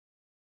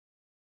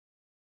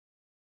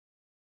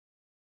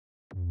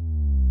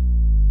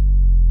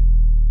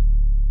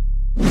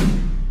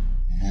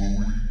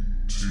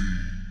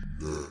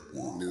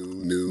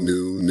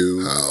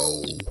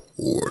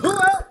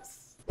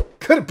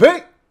to the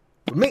pig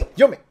with me,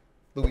 your man,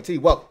 Louie T.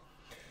 Welcome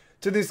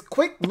to this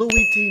quick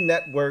Louie T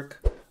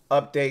Network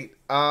update.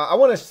 I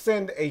want to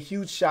send a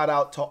huge shout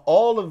out to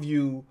all of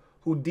you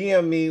who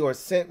DM me or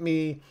sent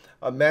me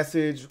a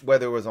message,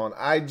 whether it was on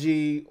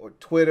IG or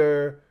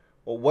Twitter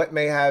or what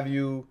may have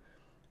you,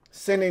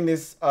 sending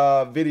this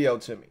video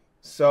to me.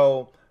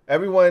 So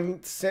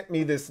everyone sent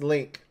me this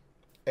link,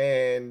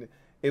 and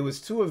it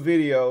was to a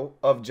video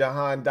of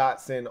Jahan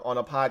Dotson on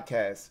a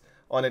podcast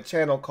on a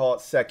channel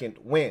called Second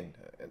Wind.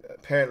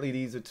 Apparently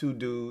these are two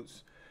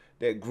dudes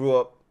that grew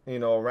up, you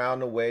know,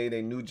 around the way.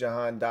 They knew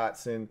Jahan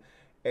Dotson,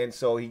 and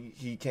so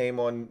he came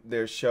on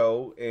their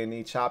show and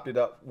he chopped it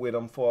up with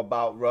them for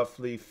about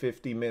roughly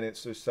 50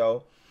 minutes or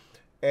so.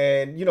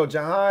 And, you know,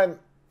 Jahan,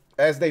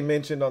 as they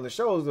mentioned on the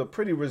show, is a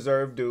pretty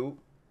reserved dude.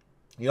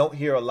 You don't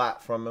hear a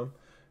lot from him.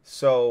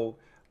 So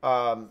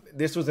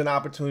this was an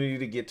opportunity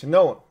to get to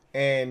know him.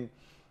 And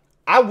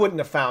I wouldn't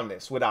have found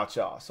this without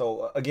y'all.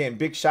 So again,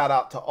 big shout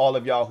out to all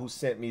of y'all who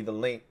sent me the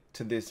link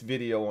to this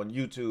video on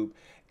YouTube.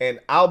 And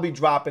I'll be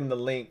dropping the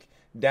link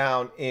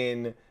down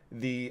in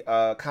the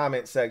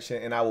comment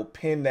section, and I will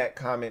pin that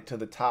comment to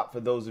the top for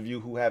those of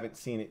you who haven't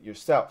seen it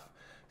yourself.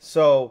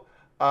 So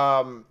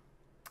in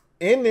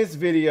this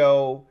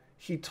video,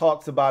 he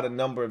talks about a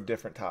number of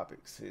different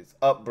topics: his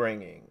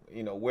upbringing,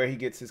 you know, where he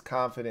gets his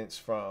confidence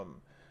from,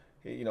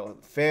 you know,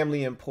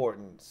 family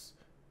importance,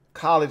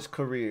 college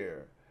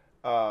career,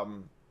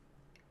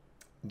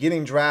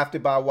 getting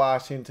drafted by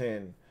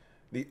Washington,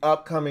 the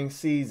upcoming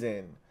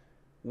season,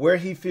 where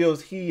he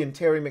feels he and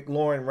Terry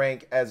McLaurin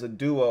rank as a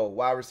duo,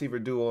 wide receiver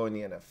duo in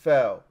the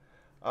NFL,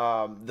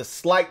 the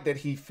slight that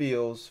he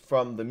feels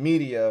from the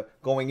media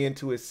going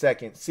into his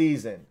second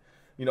season,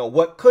 you know,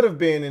 what could have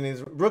been in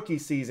his rookie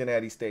season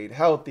had he stayed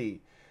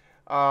healthy.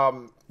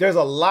 There's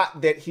a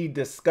lot that he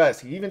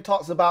discussed. He even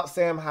talks about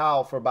Sam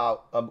Howell for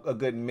about a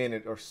good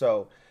minute or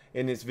so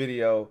in this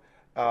video,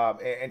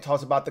 and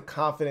talks about the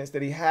confidence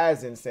that he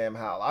has in Sam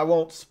Howell. I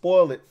won't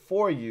spoil it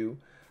for you,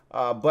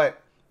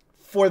 but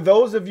for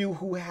those of you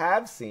who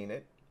have seen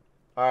it,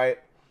 all right,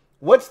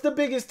 what's the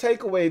biggest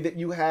takeaway that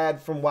you had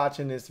from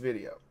watching this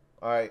video?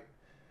 All right,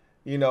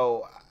 you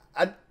know,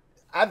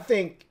 I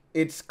think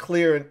it's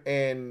clear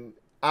and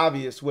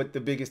obvious what the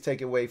biggest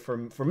takeaway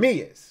for me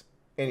is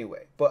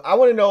anyway. But I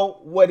want to know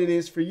what it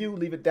is for you.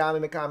 Leave it down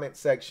in the comment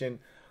section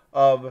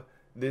of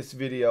this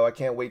video. I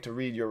can't wait to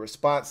read your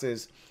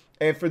responses.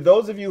 And for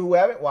those of you who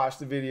haven't watched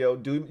the video,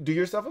 do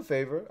yourself a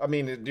favor. I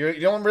mean, you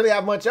don't really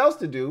have much else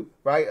to do,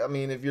 right? I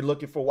mean, if you're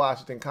looking for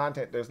Washington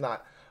content, there's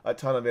not a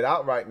ton of it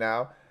out right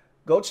now.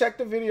 Go check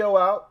the video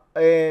out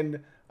and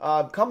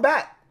come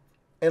back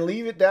and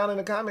leave it down in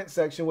the comment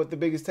section what the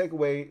biggest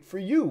takeaway for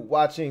you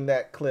watching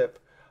that clip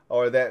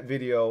or that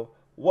video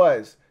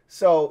was.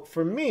 So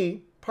for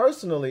me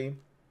personally,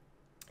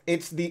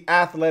 it's the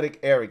athletic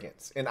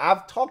arrogance. And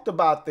I've talked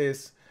about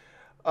this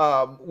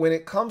when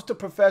it comes to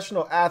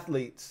professional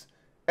athletes.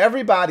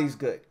 Everybody's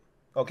good,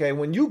 okay?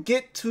 When you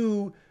get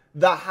to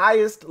the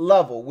highest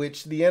level,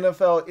 which the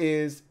NFL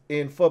is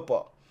in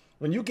football,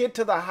 when you get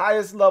to the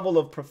highest level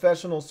of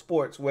professional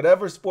sports,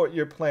 whatever sport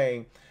you're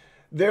playing,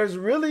 there's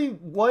really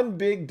one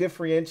big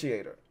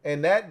differentiator,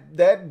 and that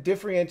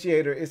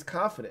differentiator is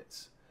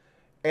confidence.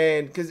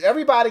 And because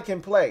everybody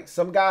can play.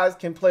 Some guys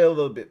can play a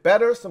little bit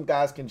better. Some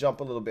guys can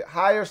jump a little bit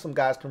higher. Some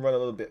guys can run a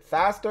little bit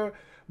faster.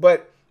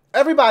 But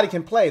everybody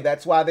can play.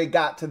 That's why they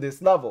got to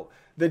this level.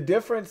 The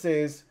difference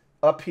is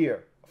up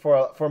here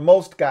for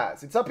most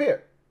guys. It's up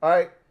here. All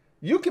right.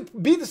 You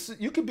could be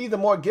the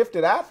more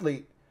gifted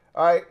athlete.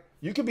 All right.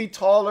 You can be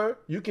taller.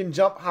 You can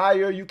jump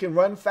higher. You can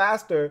run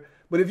faster.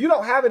 But if you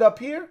don't have it up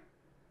here,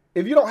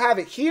 if you don't have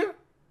it here,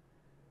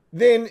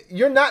 then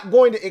you're not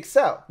going to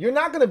excel. You're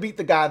not going to beat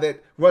the guy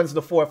that runs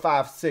the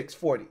 4.56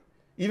 40,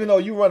 even though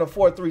you run a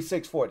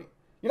 4.36 40.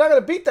 You're not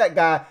going to beat that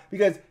guy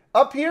because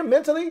up here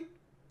mentally,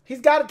 he's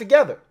got it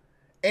together.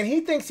 And he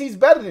thinks he's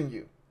better than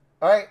you,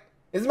 all right?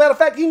 As a matter of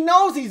fact, he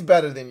knows he's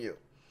better than you.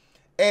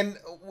 And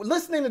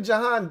listening to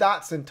Jahan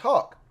Dotson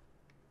talk,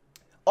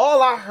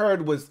 all I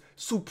heard was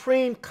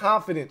supreme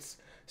confidence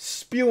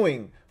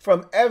spewing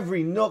from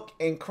every nook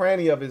and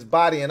cranny of his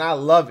body, and I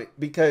love it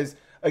because,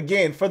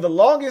 again, for the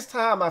longest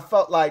time, I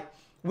felt like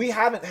we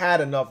haven't had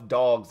enough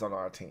dogs on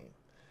our team.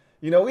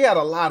 You know, we had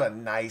a lot of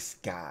nice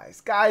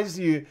guys. Guys,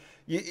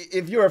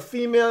 if you're a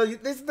female,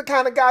 this is the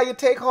kind of guy you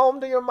take home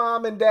to your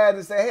mom and dad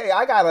and say, hey,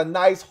 I got a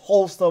nice,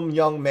 wholesome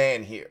young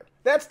man here.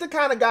 That's the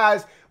kind of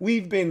guys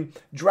we've been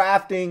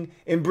drafting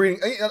and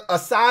breeding,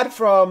 aside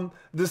from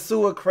the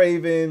Sua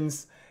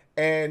Cravens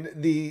and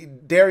the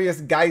Darius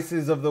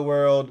Geises of the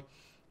world.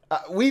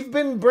 We've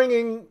been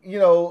bringing, you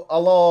know,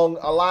 along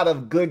a lot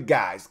of good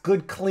guys,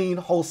 good, clean,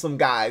 wholesome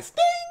guys.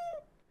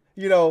 Ding!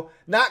 You know,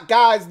 not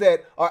guys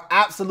that are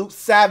absolute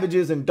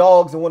savages and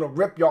dogs and want to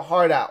rip your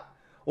heart out.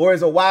 Or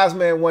as a wise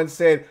man once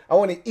said, I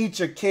want to eat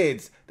your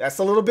kids. That's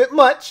a little bit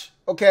much,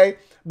 okay?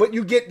 But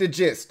you get the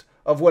gist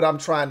of what I'm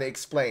trying to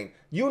explain.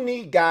 You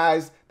need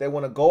guys that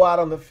want to go out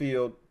on the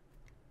field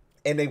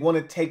and they want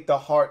to take the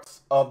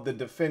hearts of the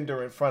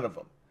defender in front of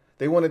them.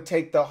 They want to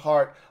take the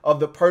heart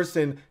of the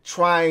person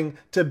trying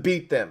to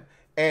beat them.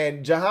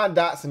 And Jahan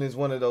Dotson is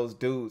one of those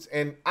dudes.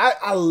 And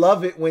I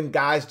love it when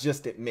guys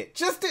just admit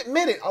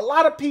it. A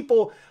lot of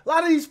people, a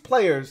lot of these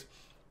players,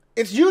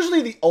 it's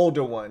usually the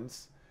older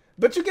ones,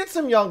 but you get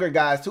some younger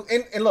guys too.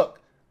 And look,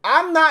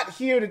 I'm not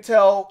here to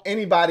tell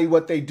anybody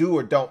what they do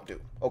or don't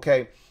do,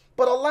 okay?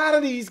 But a lot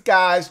of these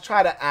guys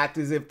try to act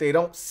as if they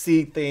don't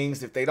see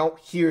things, if they don't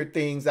hear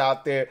things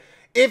out there.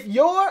 If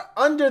you're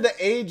under the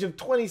age of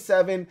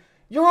 27,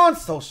 you're on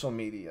social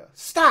media.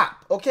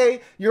 Stop,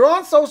 okay? You're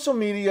on social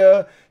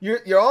media.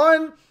 You're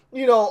on,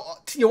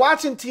 you're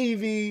watching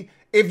TV.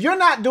 If you're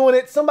not doing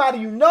it, somebody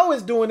you know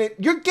is doing it.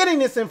 You're getting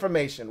this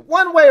information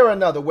one way or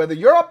another, whether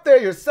you're up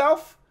there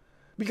yourself,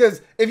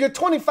 because if you're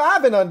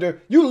 25 and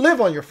under, you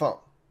live on your phone.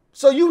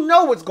 So you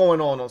know what's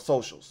going on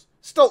socials.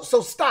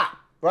 So stop,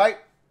 right?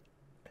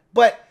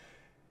 But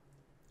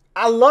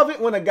I love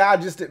it when a guy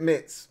just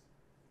admits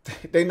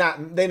they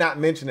not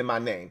mentioning my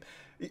name.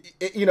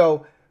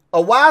 A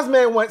wise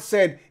man once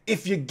said,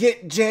 if you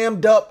get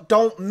jammed up,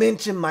 don't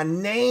mention my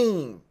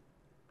name.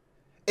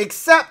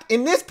 Except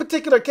in this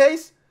particular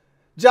case,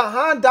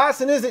 Jahan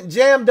Dotson isn't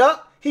jammed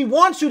up. He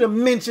wants you to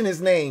mention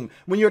his name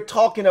when you're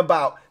talking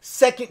about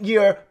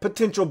second-year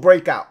potential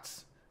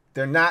breakouts.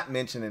 They're not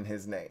mentioning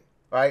his name,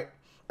 right?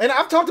 And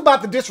I've talked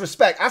about the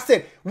disrespect. I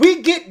said,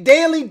 we get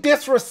daily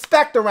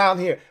disrespect around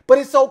here, but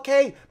it's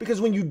okay because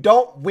when you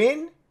don't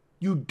win,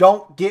 you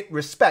don't get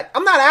respect.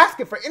 I'm not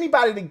asking for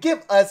anybody to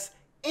give us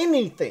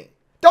anything.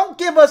 Don't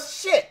give us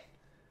shit.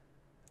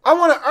 I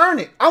want to earn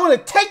it. I want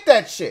to take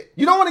that shit.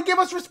 You don't want to give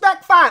us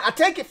respect? Fine. I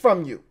take it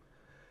from you.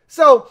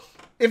 So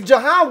if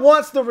Jahan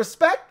wants the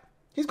respect,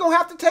 he's going to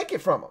have to take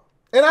it from him.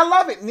 And I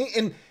love it.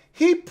 And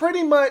he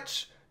pretty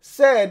much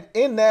said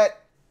in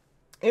that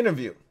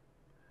interview,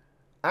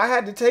 I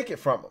had to take it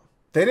from them.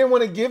 They didn't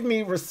want to give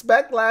me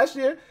respect last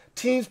year.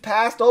 Teams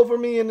passed over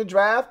me in the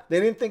draft.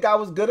 They didn't think I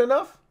was good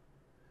enough.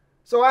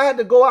 So I had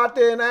to go out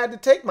there and I had to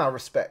take my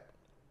respect.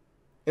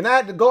 And I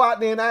had to go out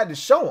there and I had to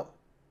show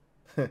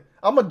them.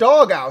 I'm a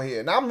dog out here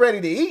and I'm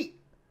ready to eat.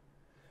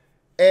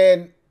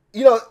 And,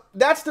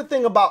 that's the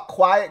thing about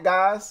quiet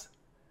guys.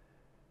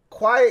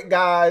 Quiet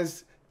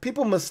guys,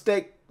 people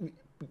mistake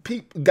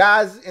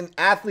guys and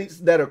athletes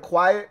that are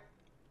quiet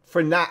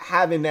for not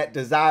having that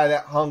desire,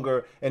 that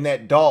hunger, and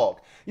that dog.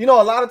 A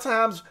lot of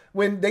times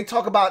when they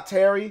talk about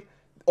Terry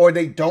or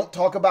they don't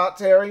talk about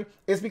Terry,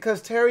 it's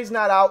because Terry's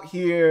not out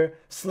here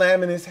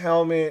slamming his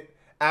helmet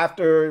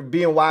after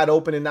being wide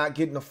open and not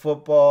getting the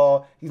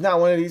football. He's not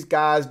one of these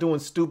guys doing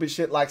stupid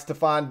shit like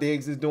Stephon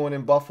Diggs is doing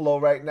in Buffalo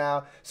right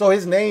now. So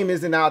his name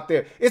isn't out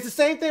there. It's the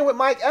same thing with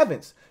Mike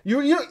Evans.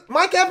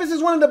 Mike Evans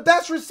is one of the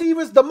best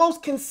receivers, the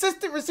most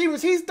consistent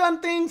receivers. He's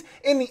done things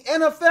in the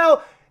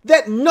NFL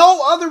that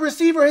no other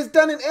receiver has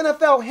done in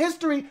NFL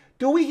history.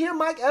 Do we hear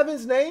Mike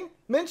Evans' name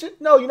mentioned?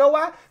 No, you know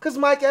why? Because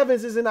Mike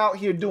Evans isn't out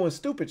here doing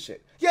stupid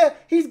shit. Yeah,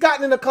 he's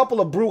gotten in a couple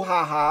of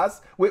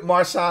brouhahas with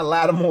Marshawn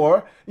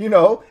Lattimore,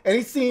 and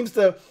he seems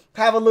to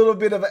have a little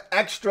bit of an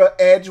extra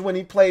edge when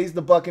he plays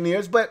the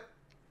Buccaneers. But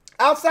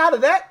outside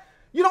of that,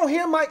 you don't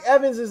hear Mike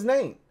Evans'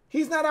 name.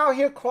 He's not out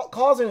here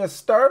causing a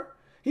stir.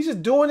 He's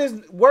just doing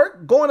his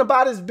work, going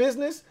about his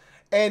business,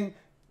 and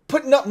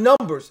putting up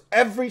numbers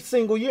every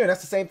single year. And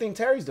that's the same thing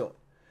Terry's doing.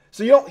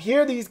 So you don't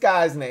hear these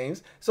guys'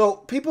 names. So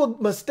people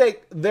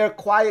mistake their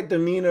quiet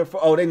demeanor for,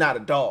 oh, they're not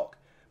a dog.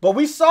 But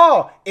we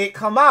saw it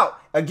come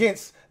out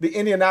against the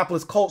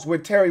Indianapolis Colts where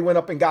Terry went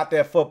up and got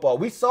that football.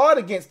 We saw it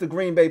against the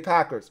Green Bay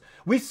Packers.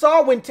 We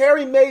saw when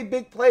Terry made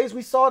big plays,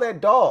 we saw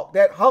that dog,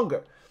 that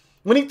hunger.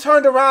 When he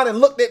turned around and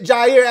looked at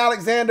Jair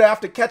Alexander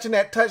after catching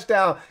that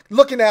touchdown,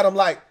 looking at him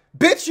like,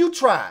 bitch, you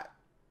tried.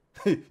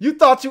 You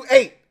thought you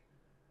ate.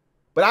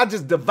 But I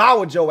just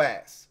devoured your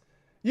ass.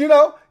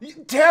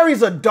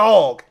 Terry's a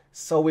dog.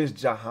 So is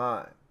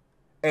Jahan.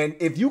 And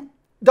if you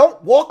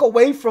don't walk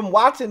away from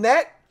watching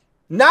that,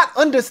 not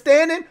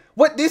understanding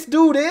what this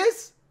dude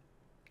is,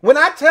 when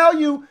I tell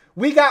you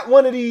we got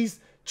one of these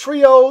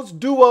trios,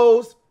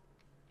 duos,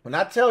 when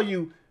I tell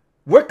you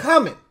we're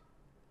coming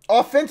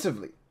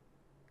offensively,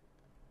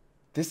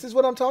 this is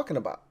what I'm talking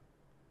about.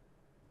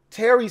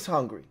 Terry's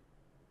hungry.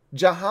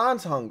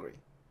 Jahan's hungry.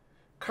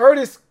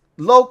 Curtis,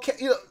 low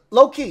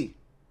key,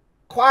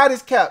 quiet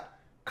as kept.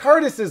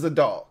 Curtis is a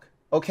dog,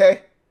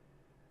 okay?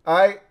 All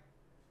right?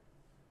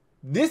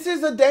 This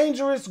is a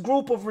dangerous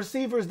group of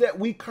receivers that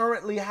we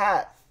currently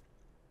have.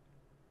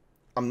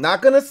 I'm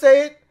not going to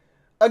say it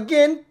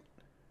again.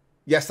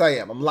 Yes, I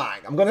am. I'm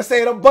lying. I'm going to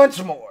say it a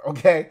bunch more,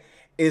 okay?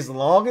 As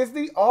long as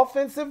the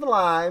offensive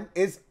line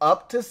is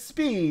up to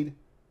speed,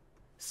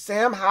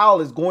 Sam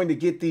Howell is going to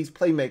get these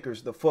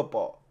playmakers the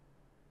football.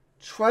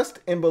 Trust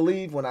and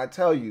believe when I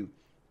tell you,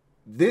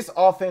 this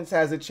offense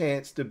has a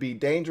chance to be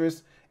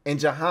dangerous, and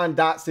Jahan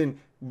Dotson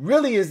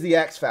really is the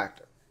X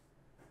factor,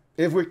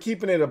 if we're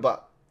keeping it a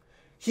buck.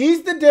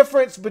 He's the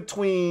difference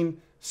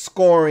between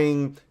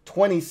scoring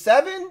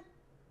 27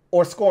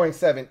 or scoring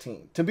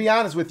 17, to be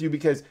honest with you,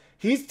 because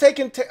he's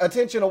taking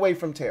attention away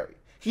from Terry.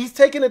 He's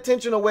taking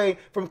attention away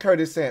from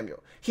Curtis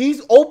Samuel.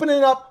 He's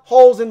opening up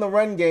holes in the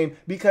run game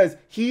because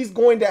he's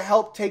going to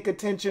help take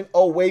attention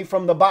away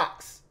from the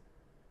box.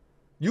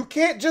 You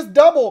can't just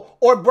double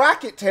or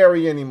bracket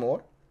Terry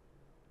anymore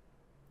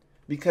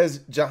because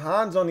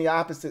Jahan's on the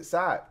opposite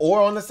side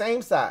or on the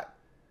same side.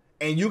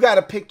 And you got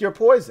to pick your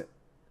poison.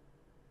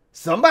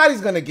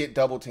 Somebody's going to get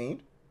double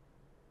teamed.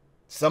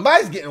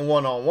 Somebody's getting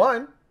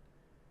one-on-one.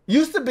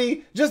 Used to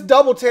be just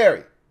double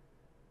Terry.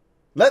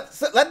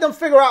 Let them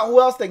figure out who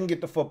else they can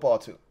get the football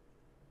to.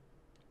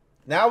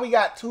 Now we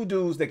got two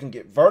dudes that can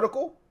get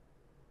vertical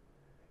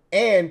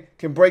and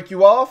can break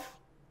you off,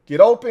 get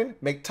open,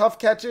 make tough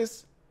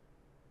catches,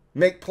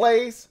 make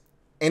plays,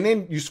 and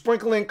then you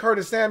sprinkle in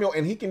Curtis Samuel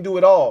and he can do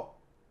it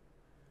all.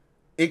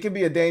 It can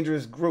be a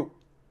dangerous group.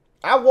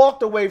 I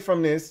walked away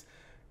from this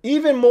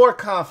even more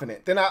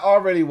confident than I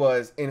already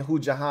was in who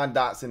Jahan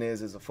Dotson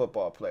is as a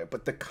football player.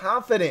 But the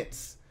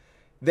confidence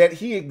that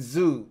he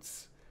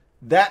exudes,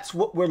 that's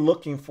what we're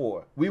looking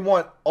for. We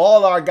want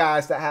all our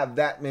guys to have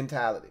that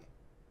mentality.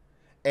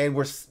 And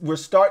we're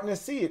starting to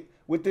see it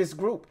with this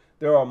group.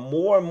 There are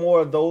more and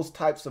more of those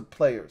types of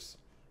players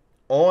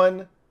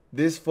on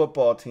this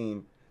football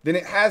team than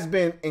it has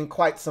been in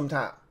quite some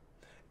time.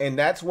 And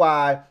that's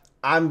why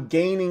I'm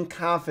gaining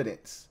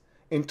confidence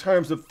in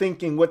terms of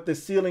thinking what the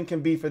ceiling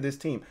can be for this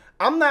team.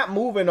 I'm not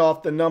moving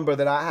off the number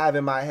that I have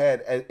in my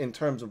head in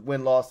terms of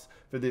win-loss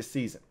for this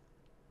season.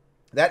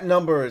 That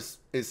number is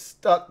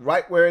stuck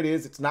right where it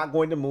is. It's not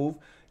going to move.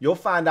 You'll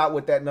find out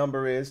what that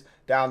number is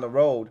down the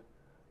road.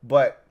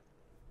 But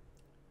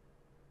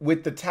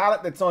with the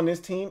talent that's on this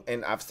team,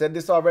 and I've said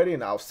this already,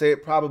 and I'll say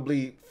it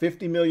probably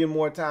 50 million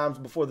more times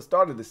before the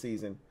start of the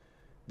season,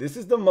 this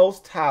is the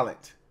most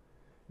talent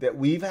that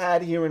we've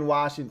had here in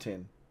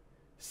Washington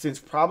since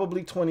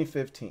probably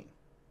 2015,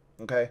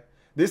 okay?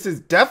 This is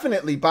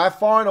definitely by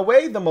far and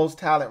away the most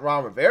talent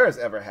Ron Rivera's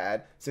ever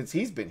had since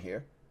he's been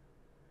here.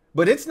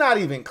 But it's not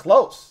even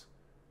close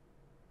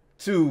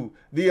to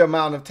the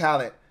amount of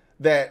talent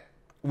that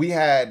we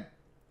had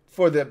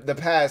for the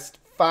past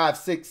 5,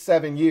 6,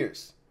 7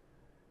 years.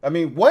 I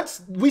mean,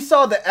 once we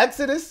saw the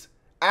exodus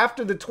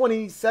after the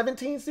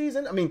 2017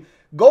 season, I mean,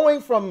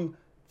 going from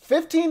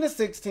 15 to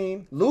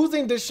 16,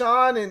 losing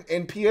Deshaun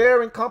and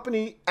Pierre and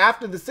company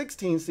after the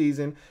 16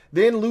 season,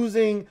 then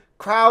losing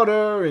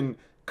Crowder and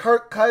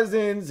Kirk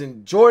Cousins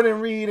and Jordan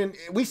Reed. And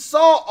we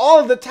saw all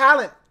of the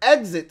talent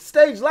exit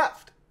stage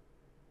left.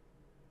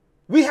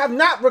 We have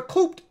not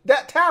recouped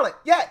that talent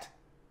yet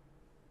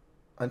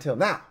until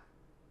now.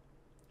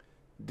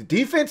 The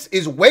defense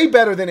is way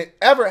better than it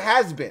ever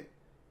has been.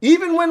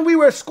 Even when we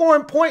were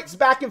scoring points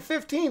back in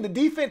 15, the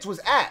defense was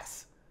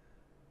ass.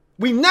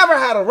 We never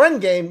had a run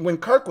game when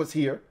Kirk was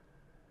here.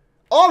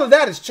 All of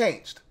that has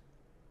changed.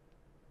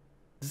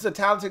 This is a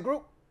talented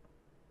group.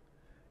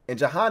 And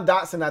Jahan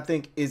Dotson, I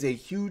think, is a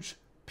huge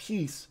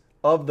piece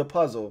of the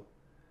puzzle.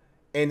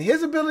 And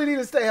his ability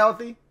to stay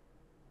healthy,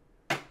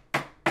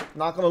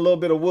 knock on a little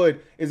bit of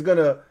wood, is going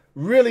to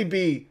really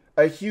be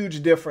a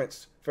huge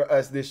difference for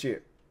us this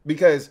year.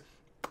 Because,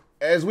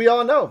 as we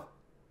all know,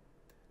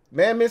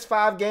 man missed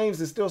 5 games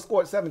and still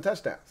scored 7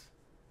 touchdowns.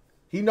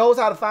 He knows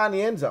how to find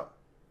the end zone.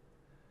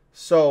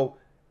 So,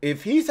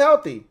 if he's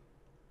healthy,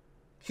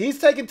 he's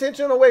taking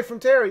tension away from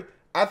Terry,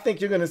 I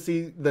think you're going to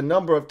see the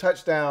number of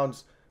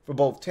touchdowns for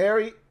both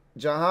Terry,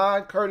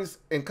 Jahan, Curtis,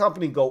 and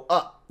company go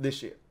up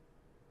this year.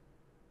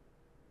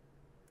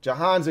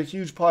 Jahan's a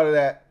huge part of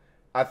that.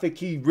 I think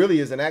he really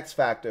is an X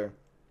factor,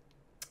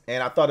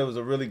 and I thought it was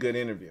a really good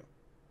interview.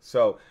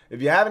 So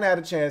if you haven't had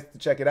a chance to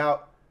check it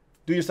out,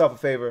 do yourself a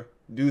favor.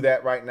 Do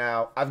that right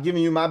now. I've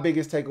given you my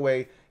biggest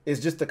takeaway is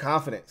just the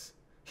confidence.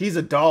 He's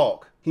a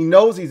dog. He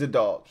knows he's a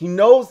dog. He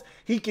knows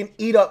he can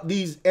eat up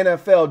these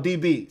NFL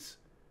DBs.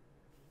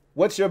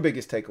 What's your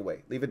biggest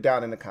takeaway? Leave it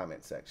down in the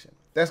comment section.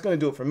 That's going to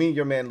do it for me,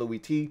 your man Louie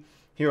T,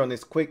 here on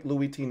this quick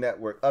Louie T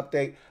Network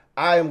update.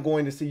 I am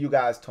going to see you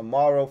guys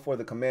tomorrow for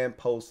the Command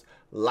Post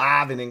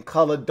live and in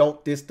color.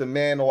 Don't diss the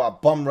man or I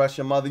bum rush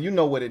your mother. You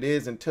know what it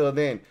is. Until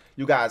then,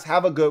 you guys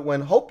have a good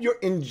one. Hope you're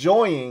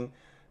enjoying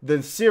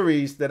the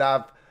series that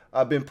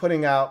I've been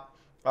putting out,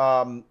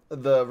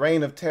 the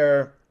Reign of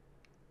Terror.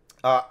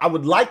 I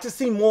would like to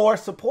see more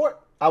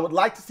support. I would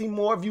like to see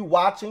more of you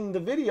watching the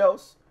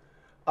videos.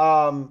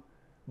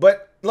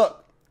 But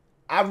look,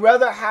 I'd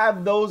rather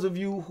have those of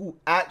you who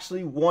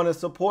actually want to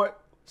support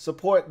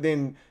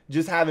than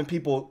just having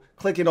people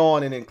click it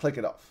on and then click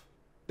it off.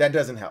 That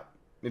doesn't help.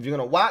 If you're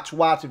going to watch.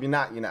 If you're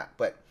not, you're not.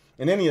 But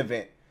in any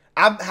event,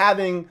 I'm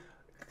having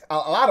a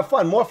lot of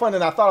fun, more fun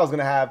than I thought I was going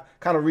to have,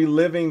 kind of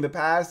reliving the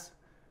past.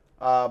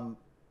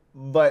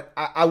 But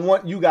I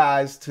want you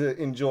guys to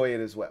enjoy it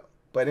as well.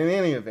 But in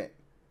any event,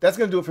 that's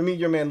going to do it for me,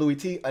 your man Louie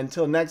T.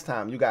 Until next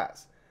time, you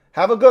guys,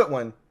 have a good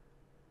one.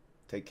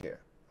 Take care.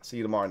 See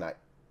you tomorrow night.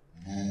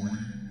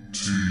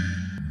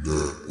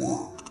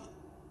 LouieTeeNetwork.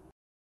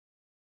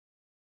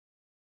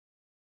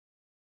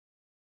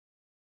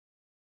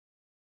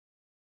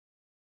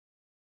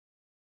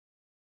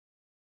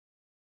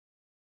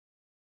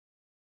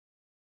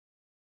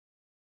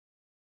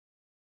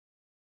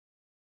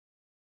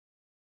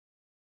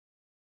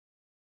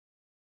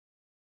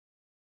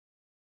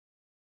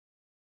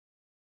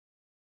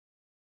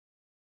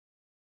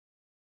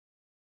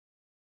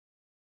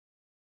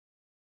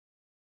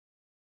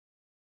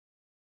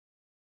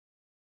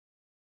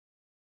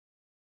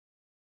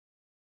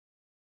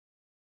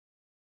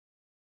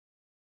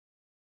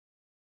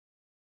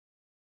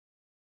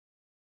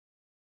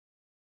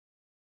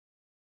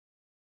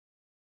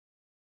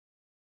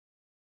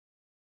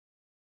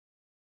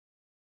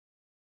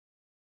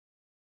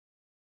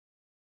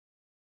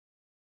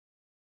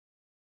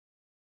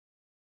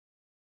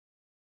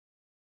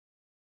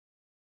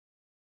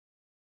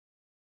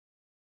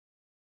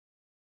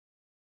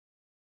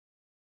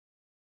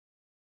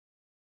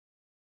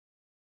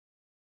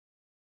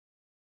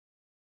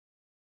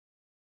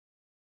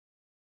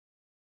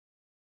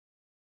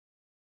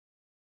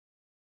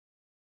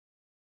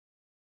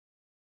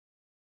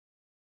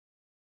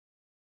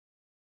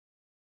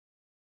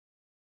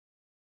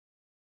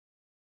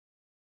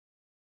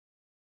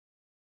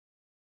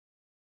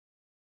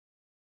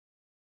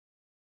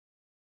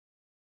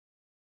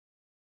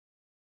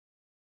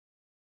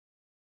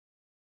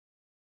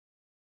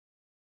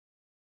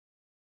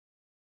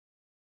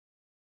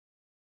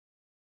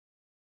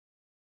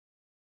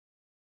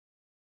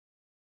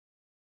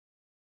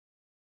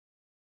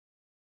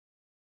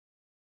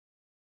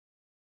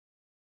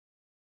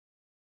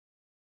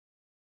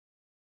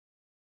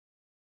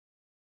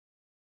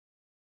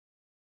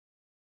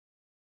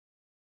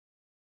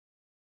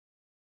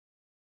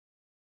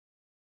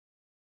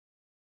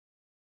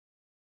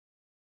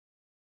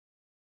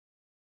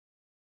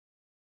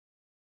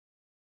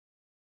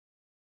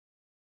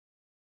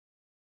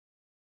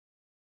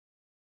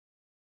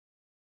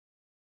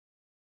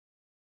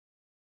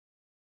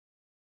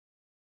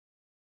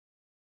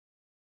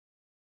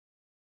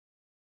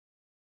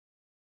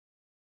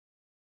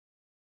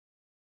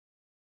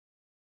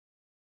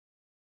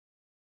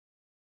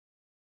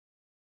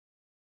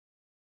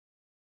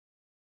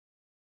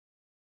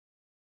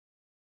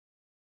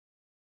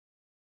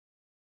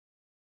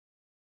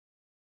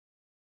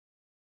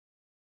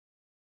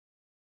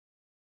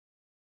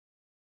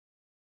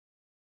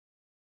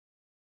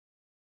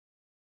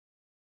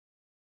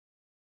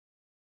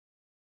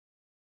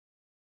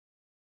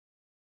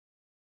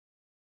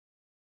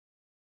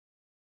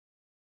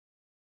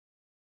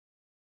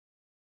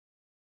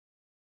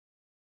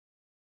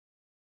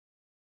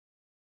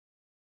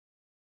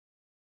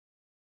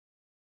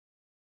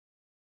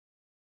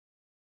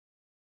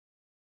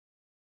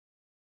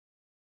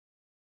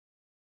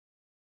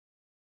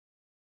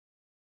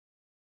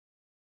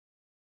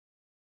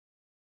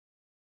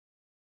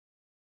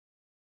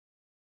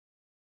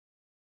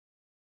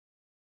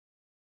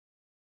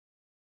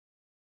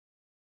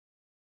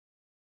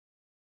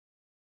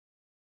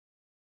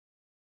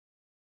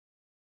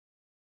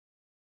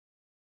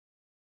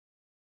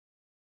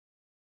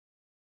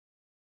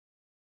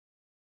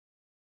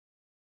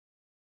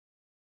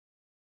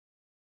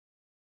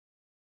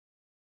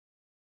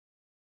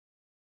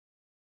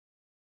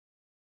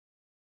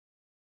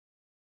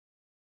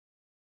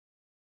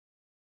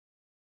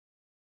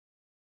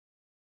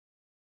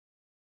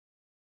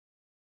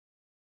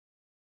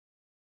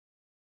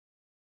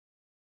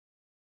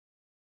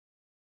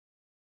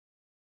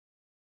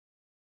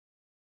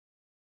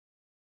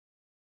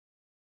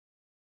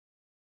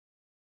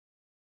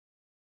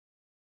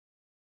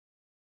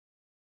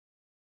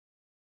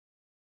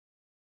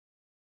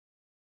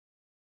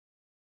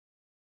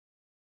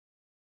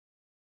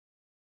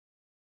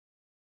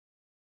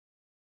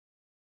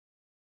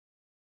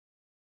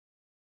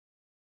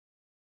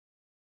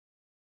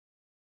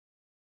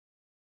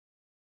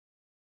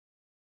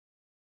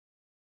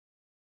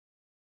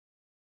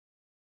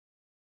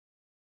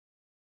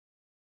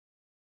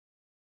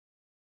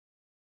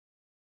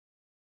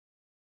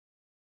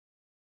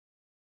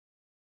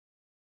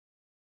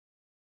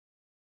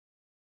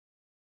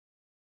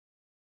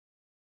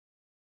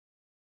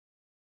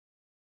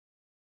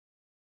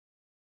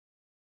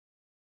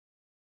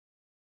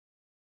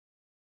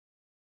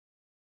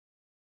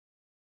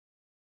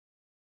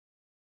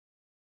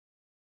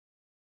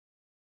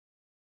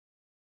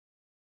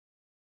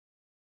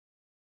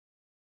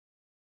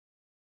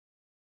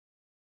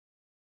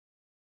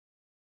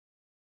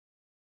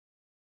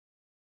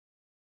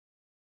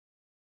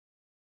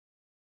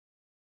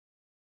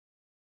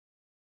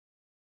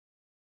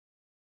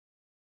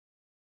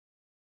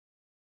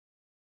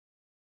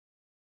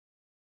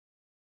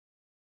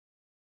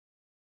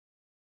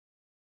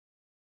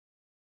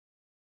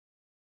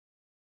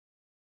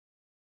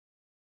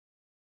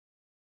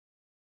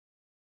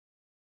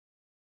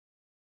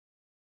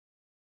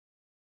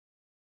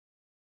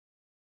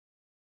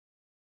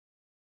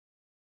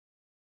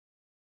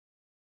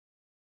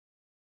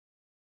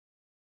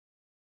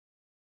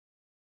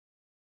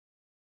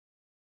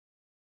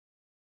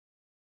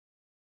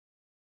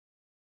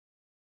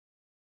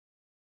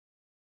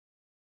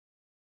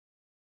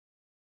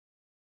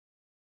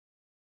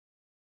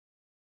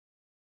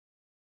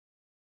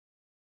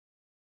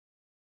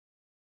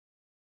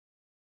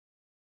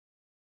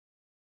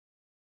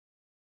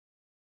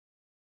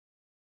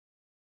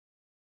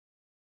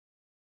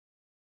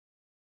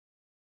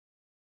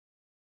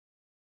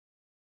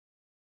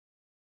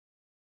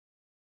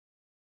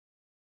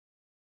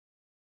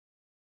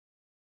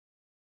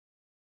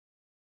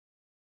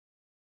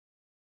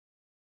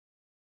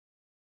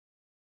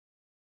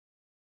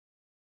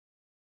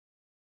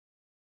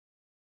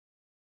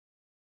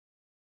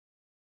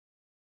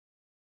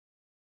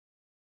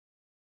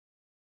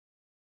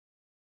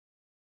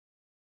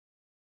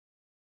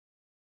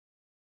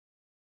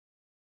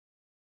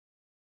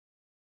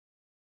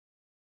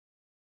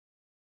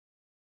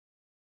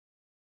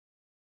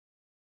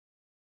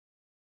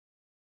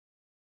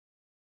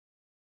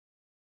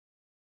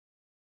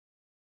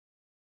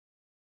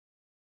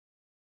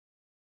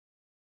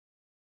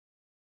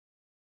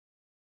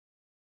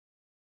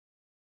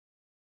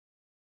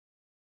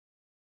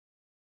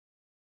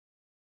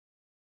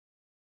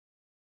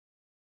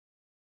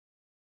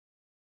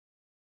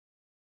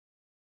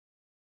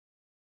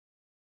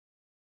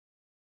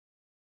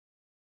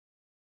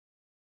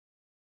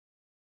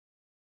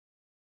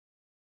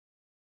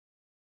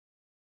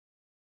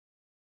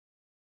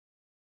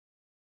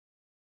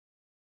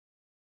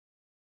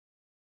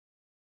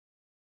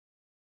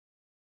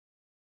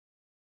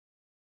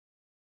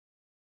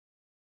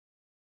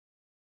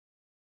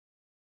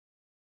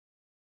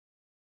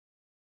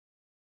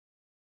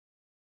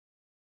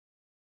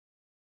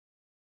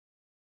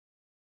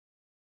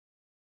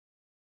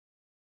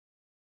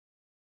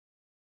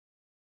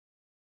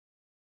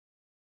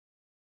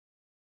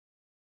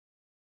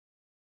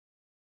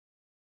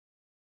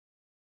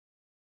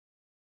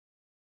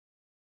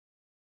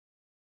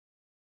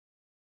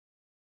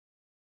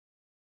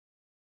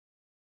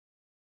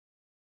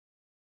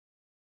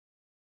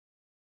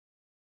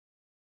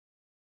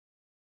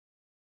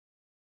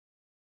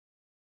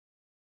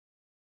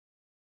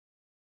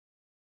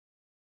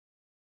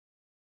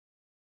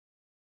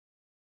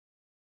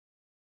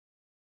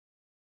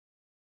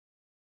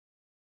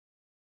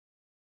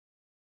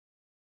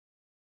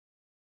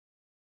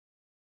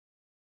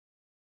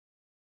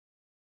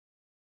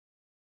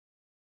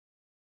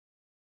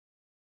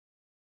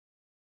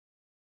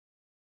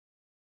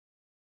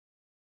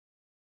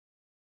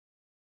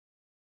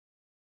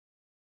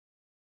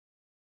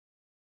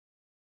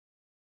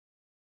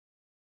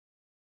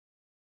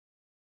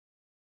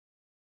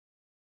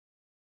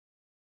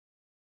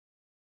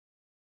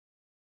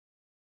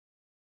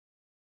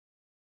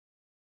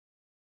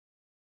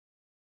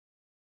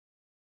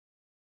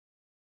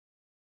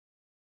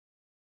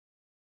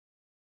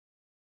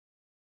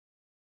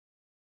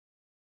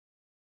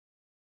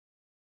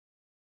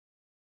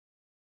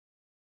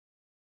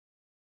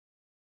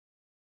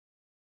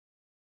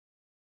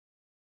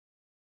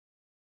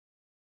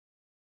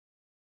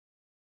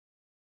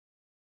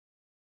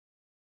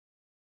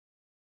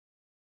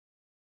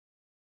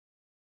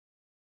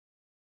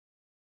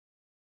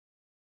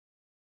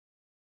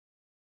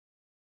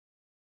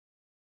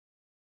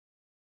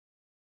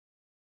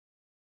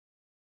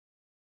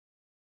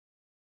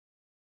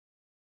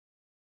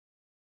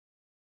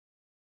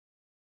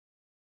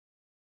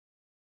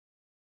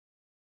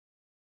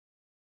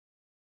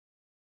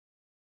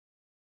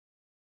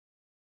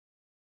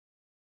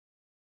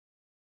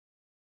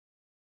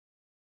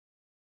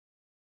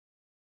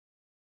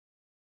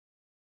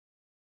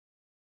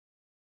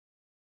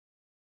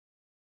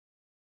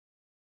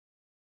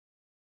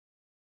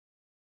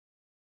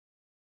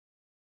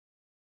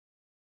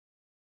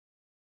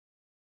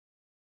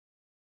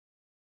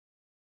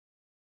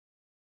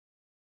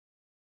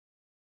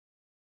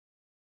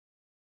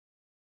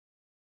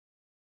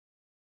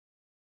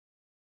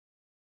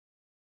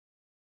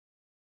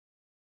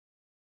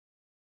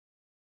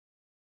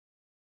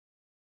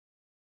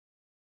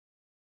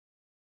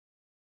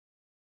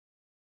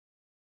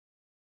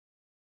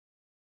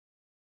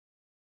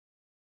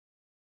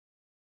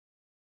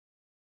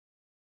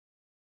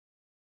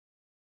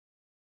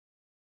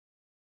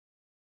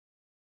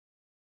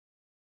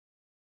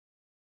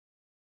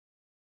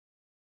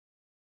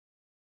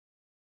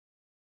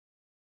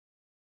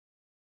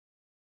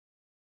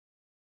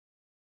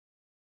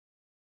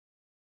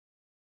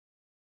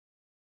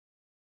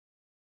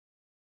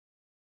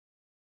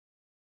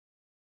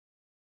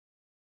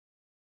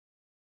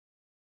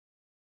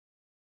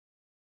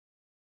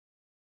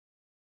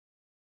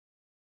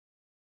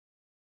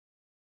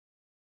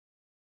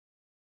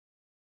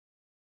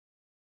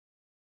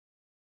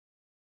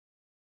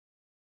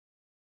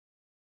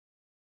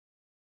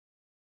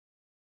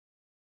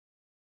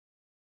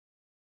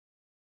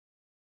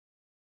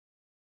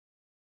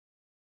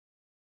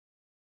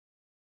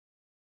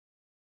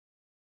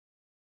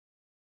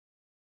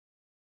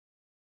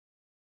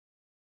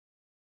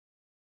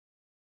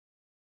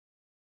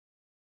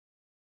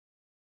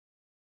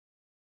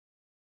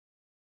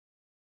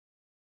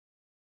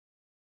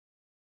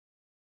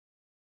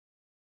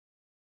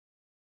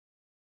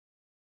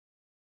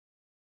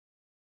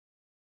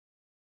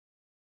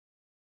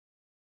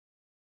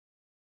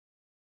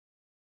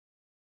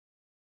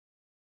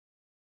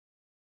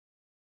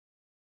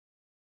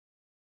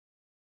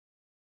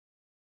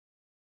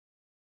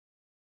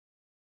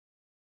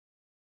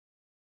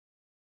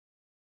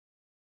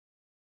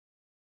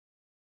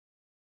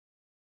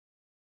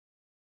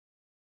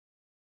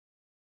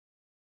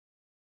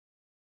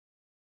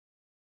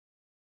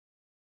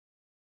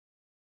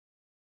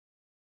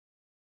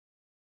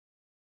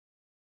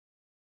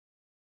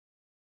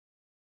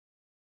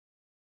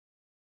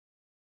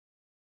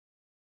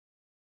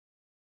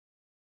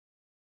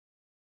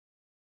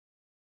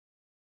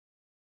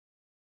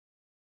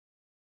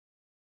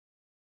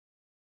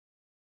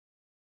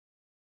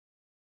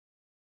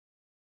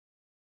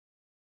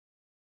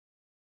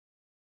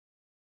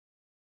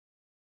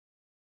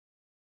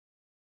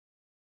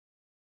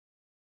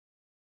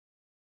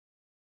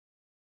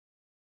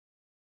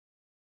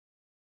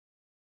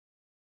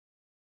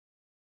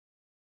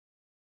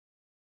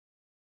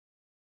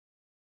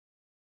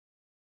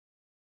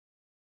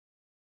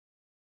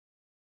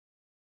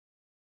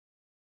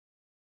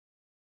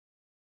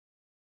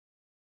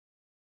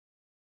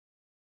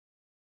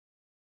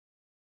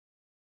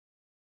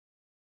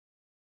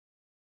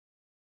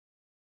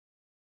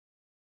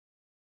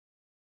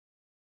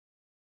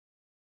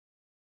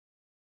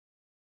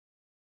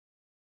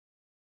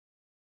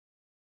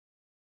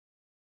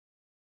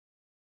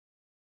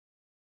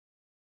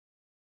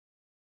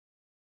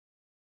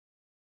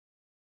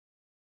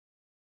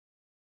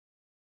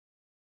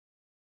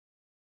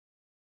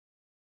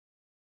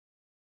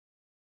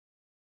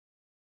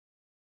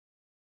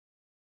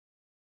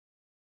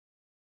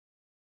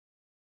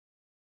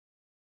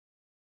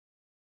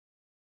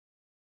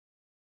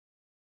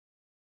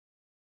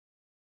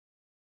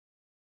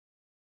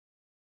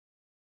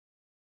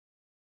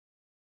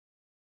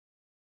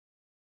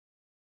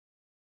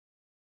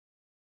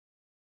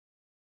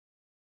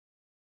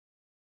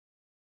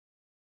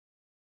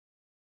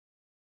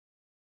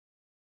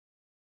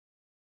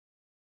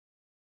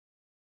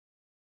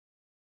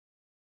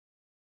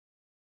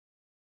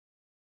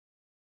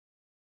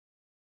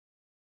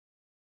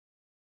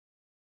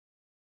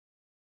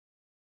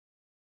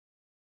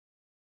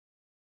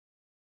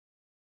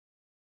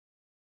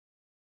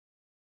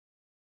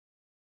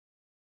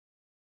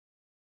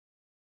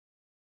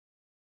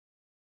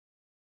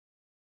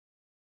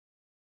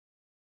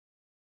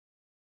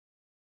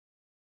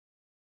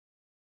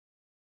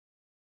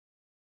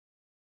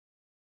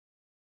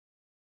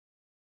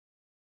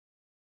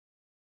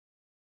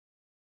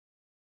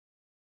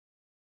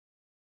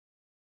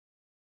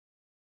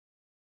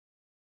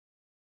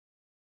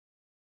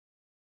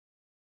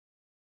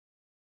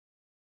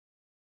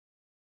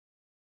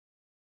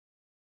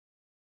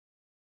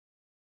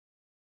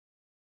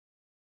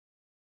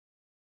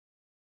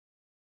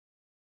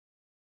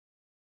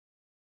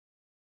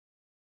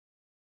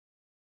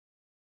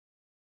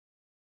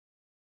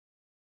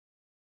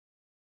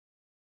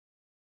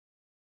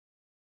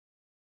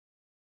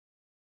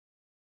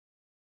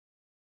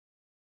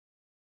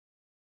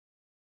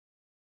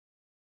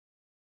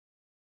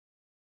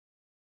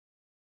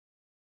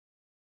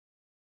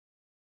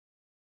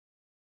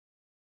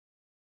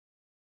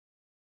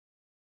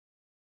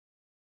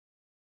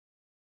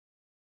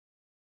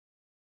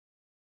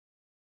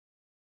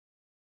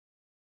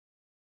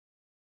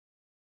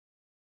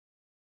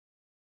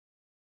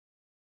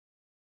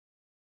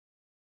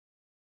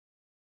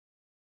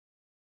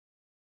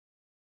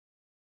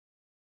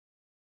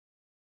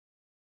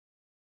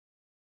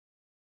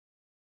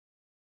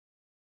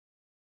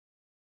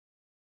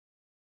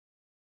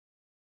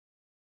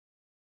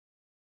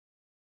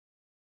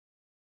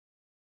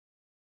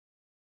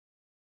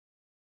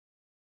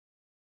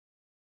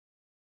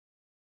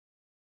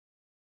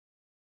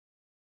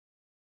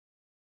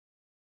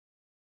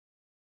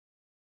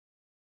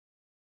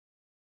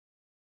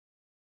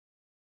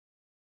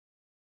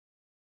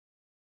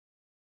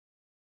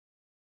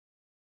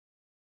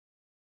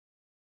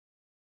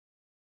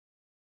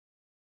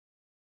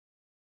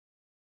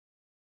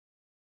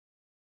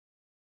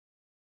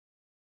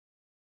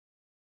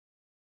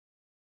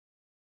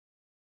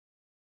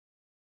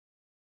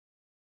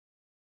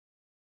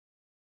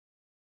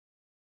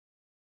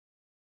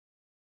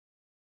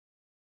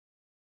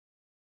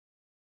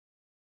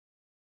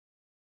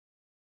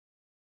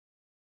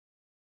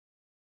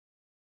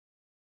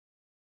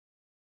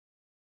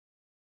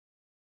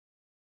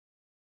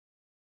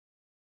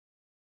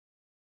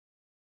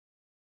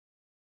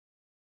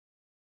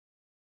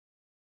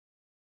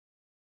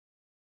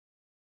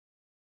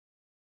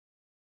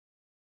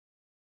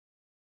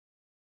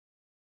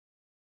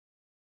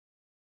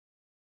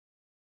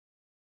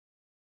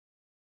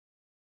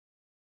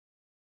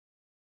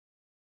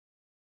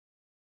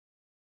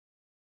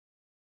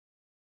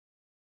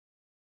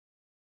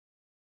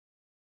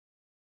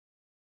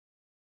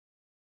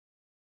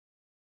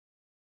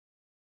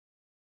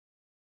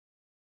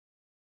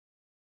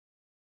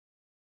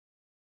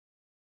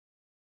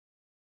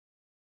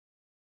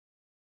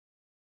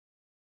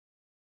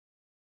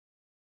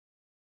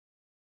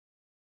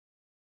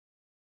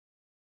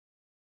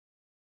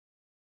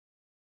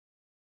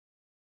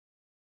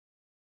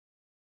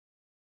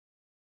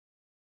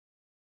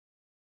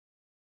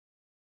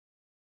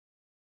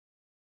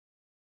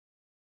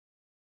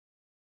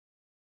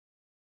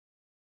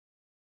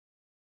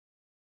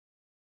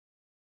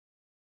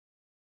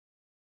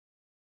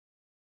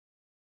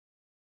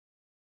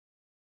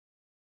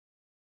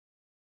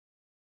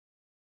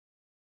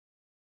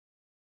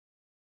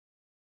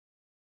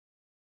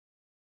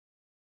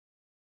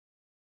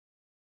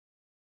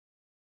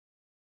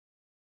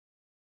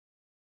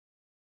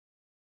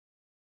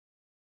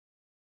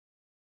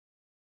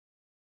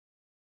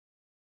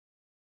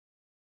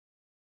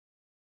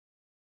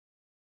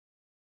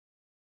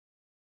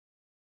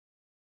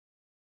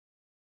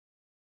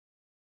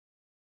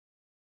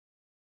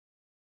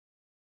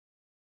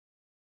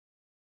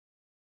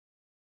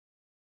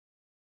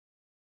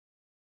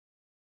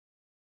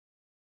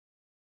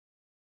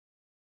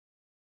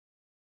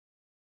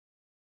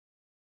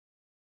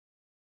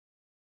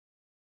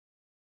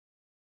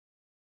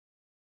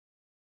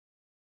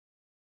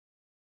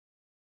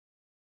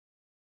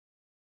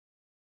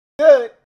 Good.